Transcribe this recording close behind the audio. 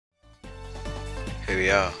Here we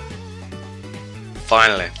are.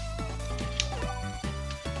 Finally.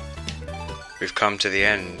 We've come to the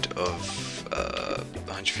end of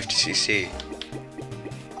 150cc.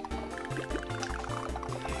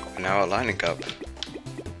 We're now at Lightning Cup.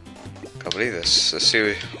 Can't believe this. Let's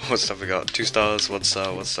see what stuff we got. 2 stars, 1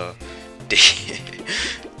 star, 1 star. D.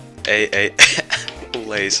 A.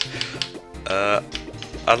 All A's.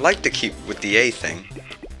 I'd like to keep with the A thing,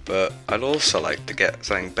 but I'd also like to get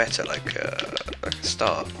something better, like a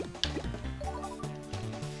star.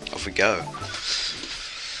 Off we go.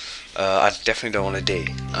 I definitely don't want a D.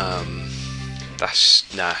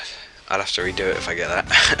 Nah. I'd have to redo it if I get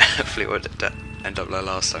that. Hopefully it won't end up like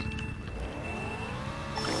last time.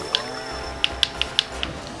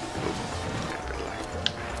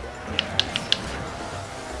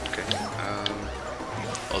 Okay.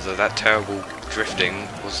 Although that terrible drifting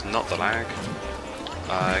was not the lag.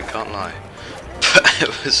 I can't lie. But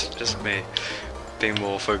it was just me being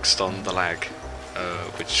more focused on the lag,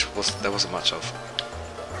 which there wasn't much of.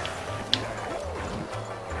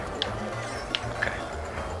 Okay.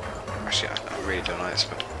 Actually, I really don't like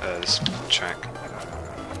this track.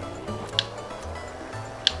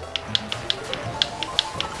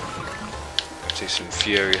 Gotta do some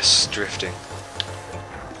furious drifting.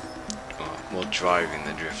 Oh, more driving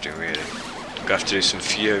than drifting, really. Gotta have to do some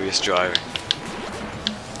furious driving.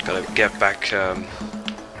 Gotta get back,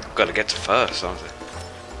 gotta get to first, aren't I?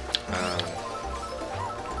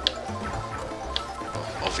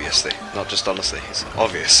 Obviously, not just honestly, it's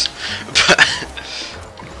obvious. But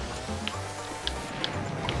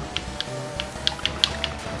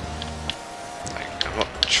like, I'm not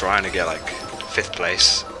trying to get like 5th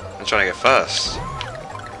place, I'm trying to get first.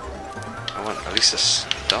 I want at least a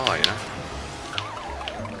star, you know?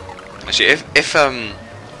 Actually, if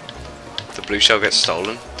the blue shell gets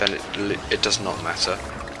stolen, then it does not matter.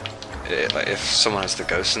 Like if someone has the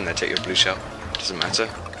ghost and they take your blue shell, it doesn't matter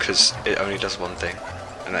because it only does one thing,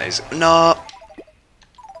 and that is no.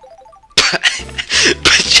 But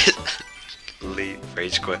just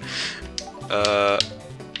rage quit.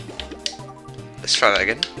 Let's try that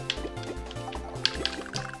again.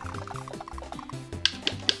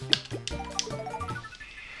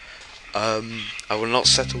 I will not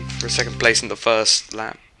settle for a 2nd place in the first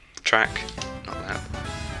lap. Track, not that.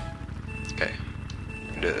 Okay,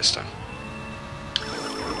 we can do it this time.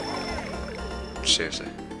 Seriously.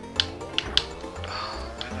 Oh,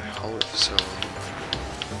 why did I hold it for so long?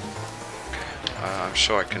 Okay, I'm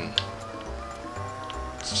sure I can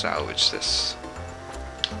salvage this.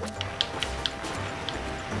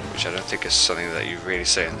 Which I don't think is something that you really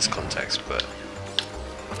say in this context, but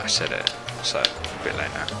I said it, so a bit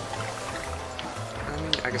late now.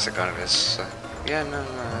 I guess it kind of is, so. Yeah, no,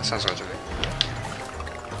 that sounds right to me.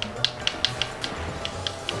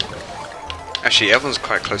 Actually, everyone's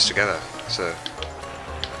quite close together, so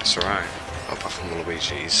it's alright. Apart from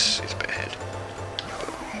Luigi, he's a bit ahead.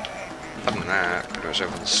 But other than that, pretty much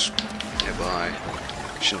everyone's nearby.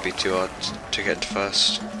 Shouldn't be too hard to get to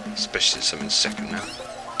first, especially since I'm in 2nd now.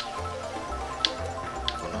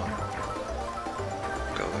 Or not.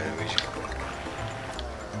 Go away, Luigi.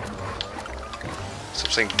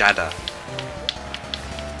 Stop saying Dada.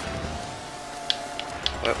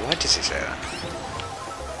 Why does he say that?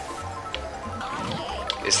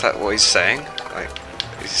 Is that what he's saying? Like,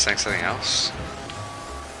 is he saying something else?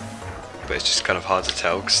 But it's just kind of hard to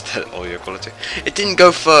tell because the audio quality. It didn't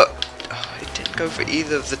go for. It didn't go for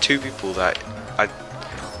either of the 2 people that I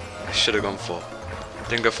should have gone for.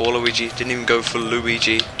 Didn't go for Luigi. Didn't even go for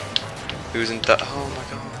Luigi, who was in that. Oh my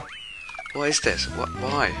god! What is this? What?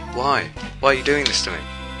 Why? Why? Why are you doing this to me?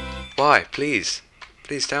 Why? Please,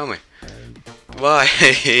 please tell me. Why?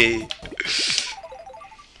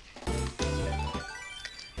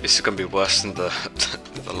 This is gonna be worse than the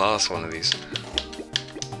last one of these.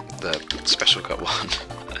 The special cut one.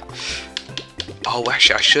 Oh,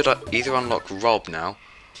 actually, I should either unlock Rob now,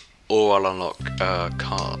 or I'll unlock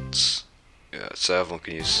cards. Yeah, so everyone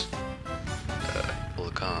can use all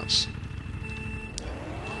the cards.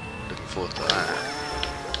 Looking forward to that.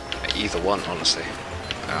 Either one, honestly.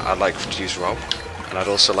 I'd like to use Rob, and I'd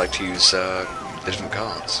also like to use the different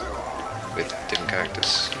cards with different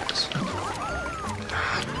characters. Yes.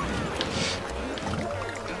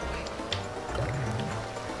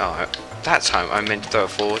 Oh, that time I meant to throw it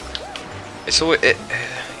forward. It's always it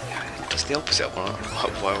does the opposite of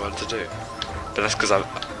what I wanted to do. But that's because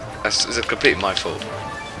it's completely my fault.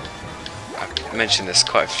 I've mentioned this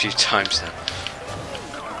quite a few times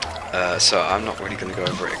now. So I'm not really going to go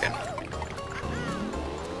over it again.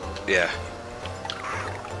 Yeah.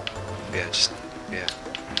 Yeah, just yeah.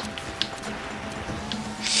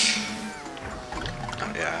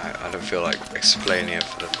 Yeah, I don't feel like explaining it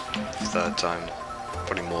for the third time.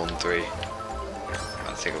 Probably more than 3.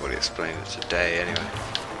 I think I've already explained it today anyway.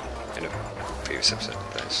 In a previous episode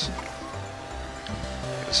of this.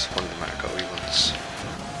 It was one of the Mario Kart ones.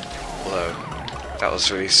 Although, that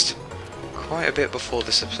was released quite a bit before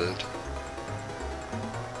this episode.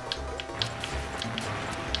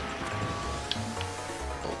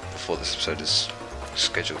 Well, before this episode is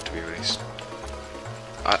scheduled to be released.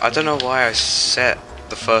 I don't know why I set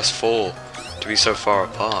the first 4 to be so far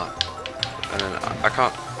apart. And then I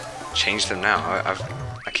can't change them now.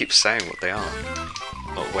 I keep saying what they are.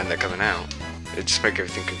 Or when they're coming out. It just makes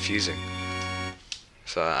everything confusing.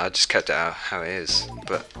 So I just kept it out how it is.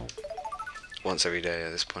 But once every day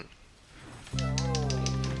at this point.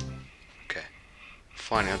 Okay.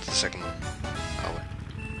 Finally onto the second one. Oh wait.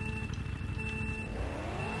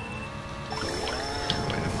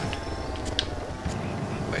 Wait, never mind.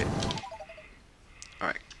 Wait.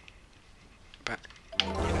 Alright. Back.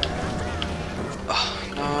 Oh,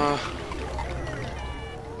 no.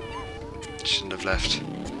 Shouldn't have left.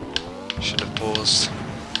 Should have paused.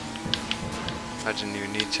 I didn't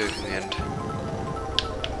even need to in the end.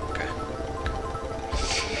 Okay.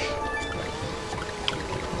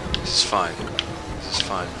 This is fine. This is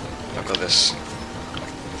fine. I've got this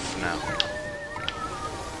for now.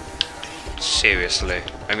 Seriously.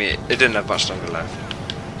 I mean, it didn't have much longer left.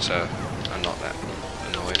 So, I'm not that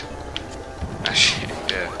annoyed. Actually,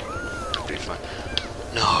 yeah. It'll be fine.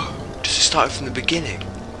 No! Does it start from the beginning?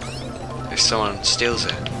 If someone steals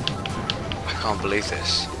it. I can't believe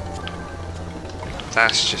this.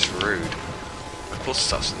 That's just rude. Of course it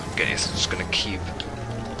starts from the beginning, it's just gonna keep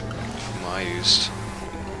from what I used.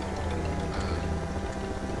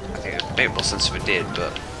 I think it made more sense if it did,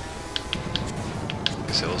 but I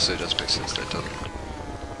guess it also does make sense that it doesn't.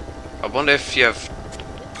 I wonder if you have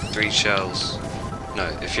 3 shells. No,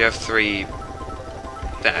 if you have 3.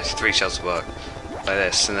 Then actually 3 shells work like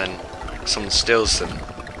this, and then someone steals them,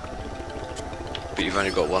 but you've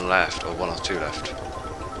only got 1 left, or 1 or 2 left.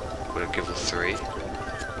 Would it give all 3?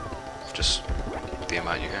 Just the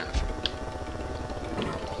amount you have.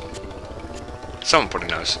 Someone probably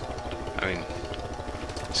knows. I mean,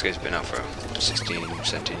 this game's been out for 16,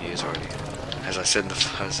 17 years already, as I said in the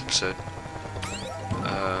first episode.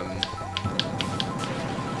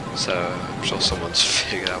 So I'm sure someone's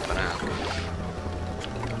figured out by now.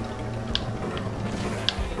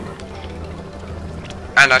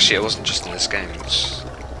 And actually, it wasn't just in this game; it's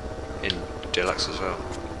in Deluxe as well.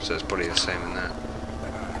 So it's probably the same in that.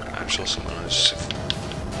 I'm sure someone knows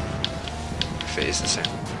if it is the same.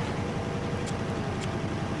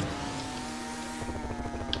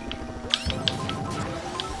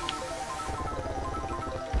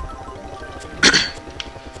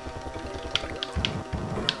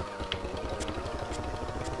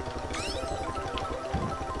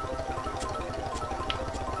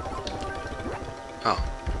 Oh,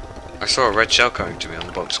 I saw a red shell coming to me on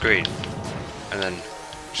the bottom screen, and then it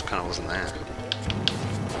just kind of wasn't there.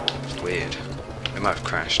 It's weird. It might have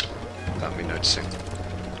crashed without me noticing.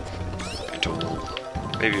 Into a wall.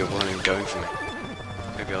 Maybe it wasn't even going for me.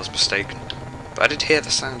 Maybe I was mistaken. But I did hear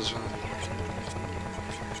the sound as well.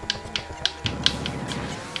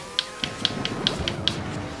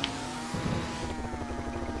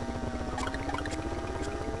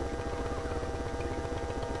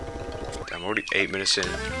 I'm already 8 minutes in.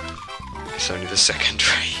 It's only the second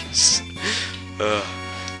race.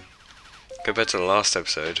 Compared to the last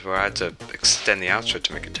episode where I had to extend the outro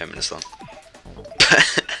to make it 10 minutes long.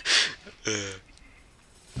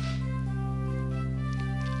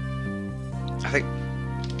 I think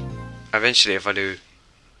eventually if I do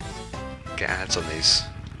get ads on these,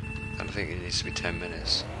 I don't think it needs to be 10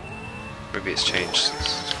 minutes. Maybe it's changed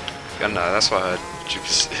since... I don't know, that's what I heard you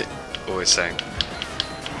always saying.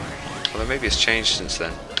 Although maybe it's changed since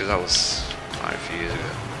then, because that was quite a few years ago.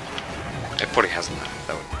 It probably hasn't though.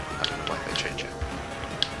 That would, I don't know why they change it.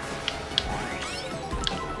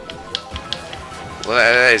 Well,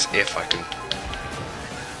 that is if I can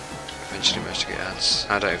eventually manage to get ads.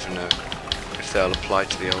 I don't even know if they'll apply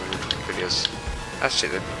to the old videos. Actually,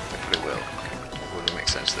 they probably will. It wouldn't make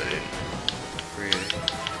sense that they didn't. Really.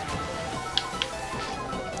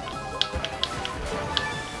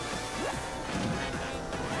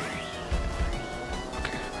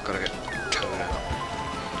 Gotta get Toad out.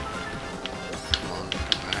 Come on,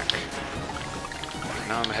 back.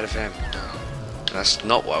 Now I'm ahead of him. No. That's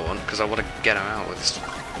not what I want, because I want to get him out with this.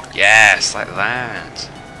 Yes, like that.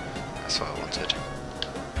 That's what I wanted.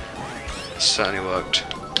 It certainly worked.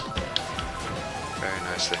 Very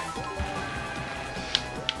nicely.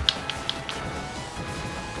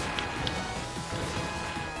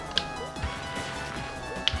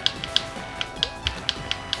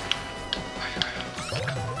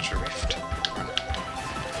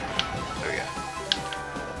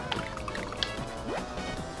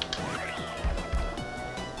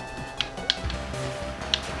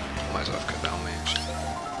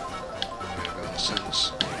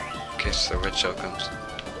 sense. In case the red shell comes.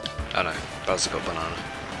 Oh no, Bowser got banana.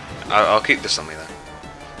 I'll keep this on me then.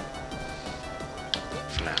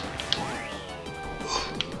 For now.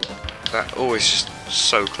 That always just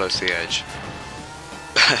so close to the edge.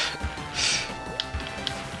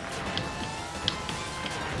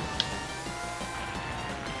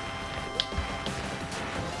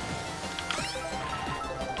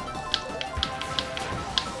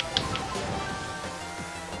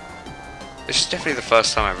 This is definitely the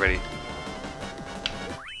first time I've really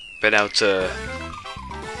been able to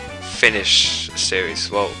finish a series.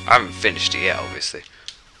 Well, I haven't finished it yet, obviously,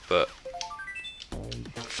 but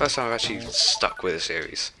first time I've actually stuck with a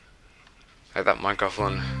series. Like that Minecraft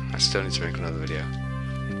one, I still need to make another video.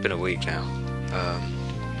 It's been a week now.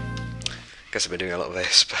 Guess I've been doing a lot of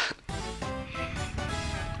this, but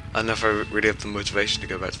I don't know if I really have the motivation to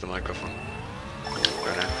go back to the Minecraft one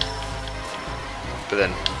right now. But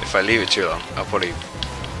then, if I leave it too long, I'll probably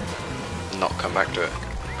not come back to it.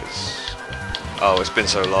 Because, oh, it's been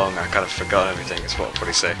so long, I kind of forgot everything, is what I'll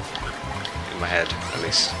probably say. In my head, at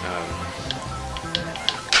least.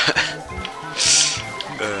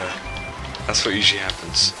 That's what usually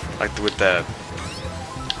happens. Like with the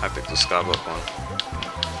Hypixel Skyblock one.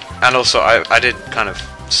 And also, I did kind of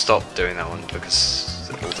stop doing that one because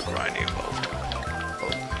of all the grinding involved.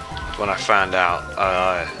 Well, when I found out,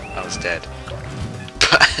 I was dead.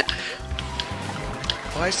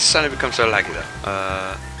 Why has the sun become so laggy though?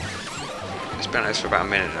 It's been like this for about a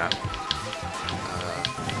minute now.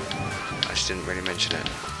 I just didn't really mention it.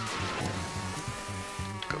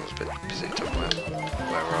 I was a bit busy talking about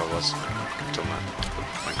wherever I was talking about the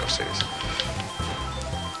Minecraft series.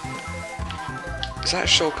 Is that a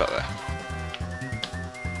shortcut there?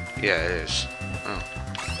 Yeah, it is. Oh.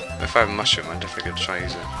 If I have a mushroom, I'm definitely going to try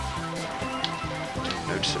use it. Didn't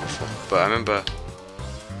notice it before. But I remember,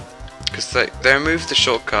 because they removed the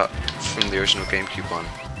shortcut from the original GameCube one,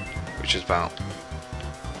 which is about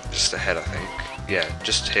just ahead, I think. Yeah,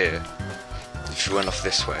 just here. If you went off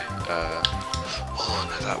this way. Oh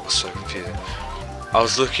no, that was so confusing. I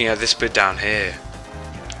was looking at this bit down here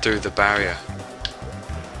through the barrier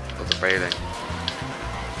or the railing,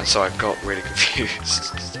 and so I got really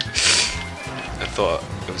confused. I thought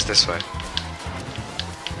it was this way.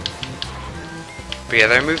 But yeah,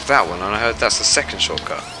 they removed that one, and I heard that's the second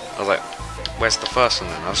shortcut. I was like, where's the first one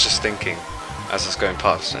then? I was just thinking as I was going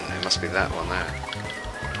past, and it must be that one there.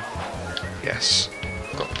 Yes,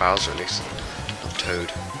 got Bowser at least. Not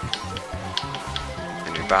Toad.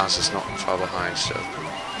 Anyway, Bowser's not far behind still.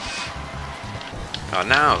 Oh,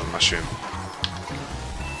 now the mushroom.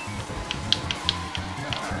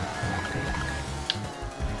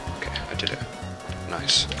 Okay, I did it.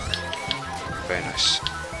 Nice. Very nice.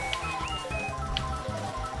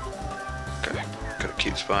 Okay, gotta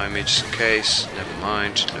keep this behind me just in case. Never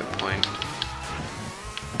mind, no point.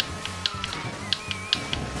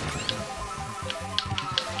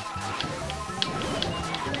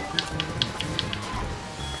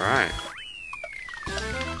 Right.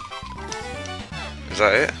 Is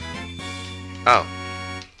that it? Oh.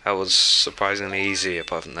 That was surprisingly easy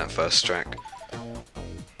apart from that first track.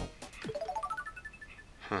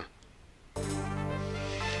 Huh.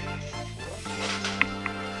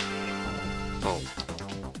 Well,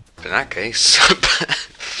 in that case,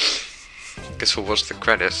 guess we'll watch the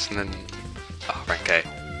credits and then... Oh, rank A.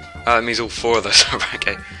 Oh, that means all four of those are rank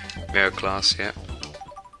A. Mirror class, yeah.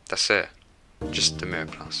 That's it. Just the mirror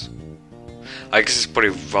class. I guess it's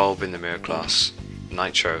probably Rob in the mirror class,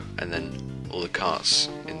 Nitro, and then all the carts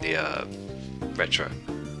in the retro,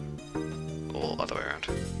 or other way around.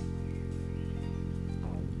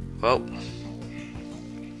 Well,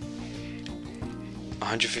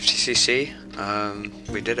 150cc.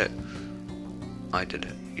 We did it. I did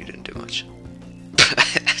it. You didn't do much.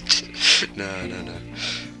 No.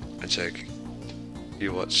 I'm joking.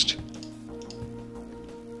 You watched.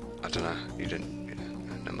 I don't know, you didn't,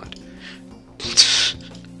 never mind.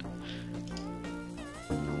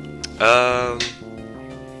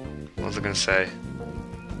 What was I gonna say?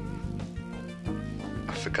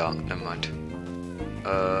 I forgot, never mind.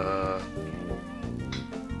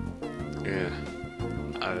 Yeah.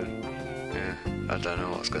 I don't know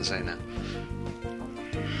what I was gonna say now.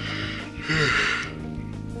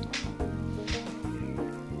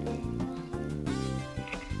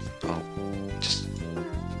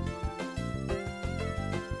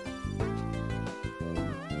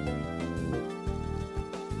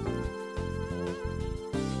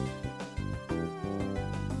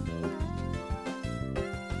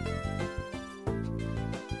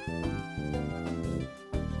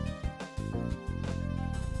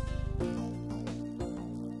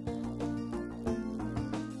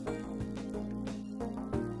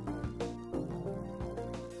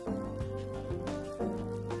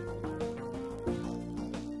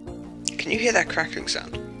 Can you hear that crackling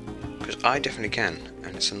sound? Because I definitely can,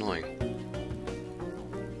 and it's annoying.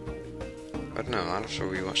 I don't know, I'll have to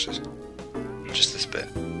rewatch this. Just this bit.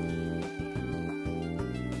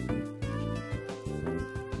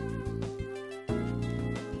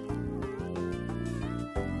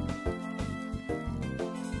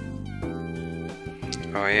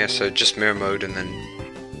 Oh yeah, so just mirror mode and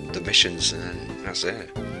then the missions and then that's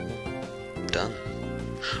it. Done.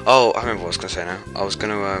 Oh, I remember what I was going to say now. I was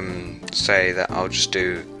going to say that I'll just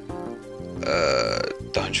do the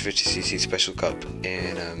 150cc special cup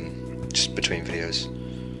in just between videos.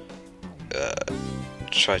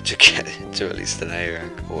 Try to get to at least an A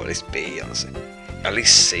rank, or at least B, honestly. At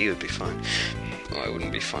least C would be fine. Well, it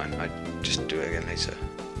wouldn't be fine, I'd just do it again later.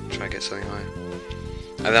 Try to get something higher.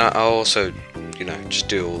 And then I'll also, you know, just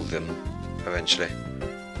do all of them eventually.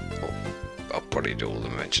 Or I'll probably do all of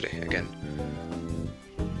them eventually again.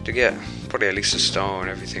 To get probably at least a star and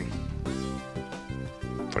everything.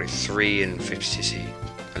 Probably 3 in 50cc,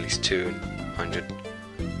 at least 2 in 100.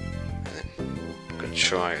 And then I'm going to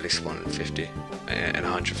try at least 1 in 50. And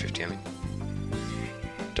 150, I mean.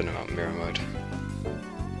 Don't know about mirror mode.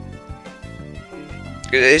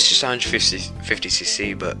 It's just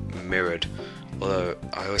 150cc but mirrored. Although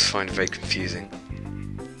I always find it very confusing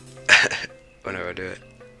whenever I do it.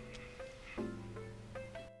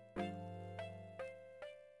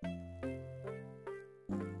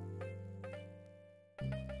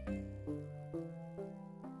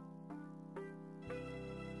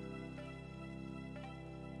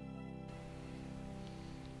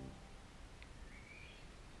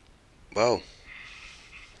 Well,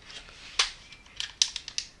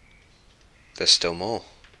 there's still more.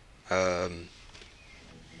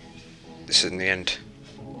 This isn't the end.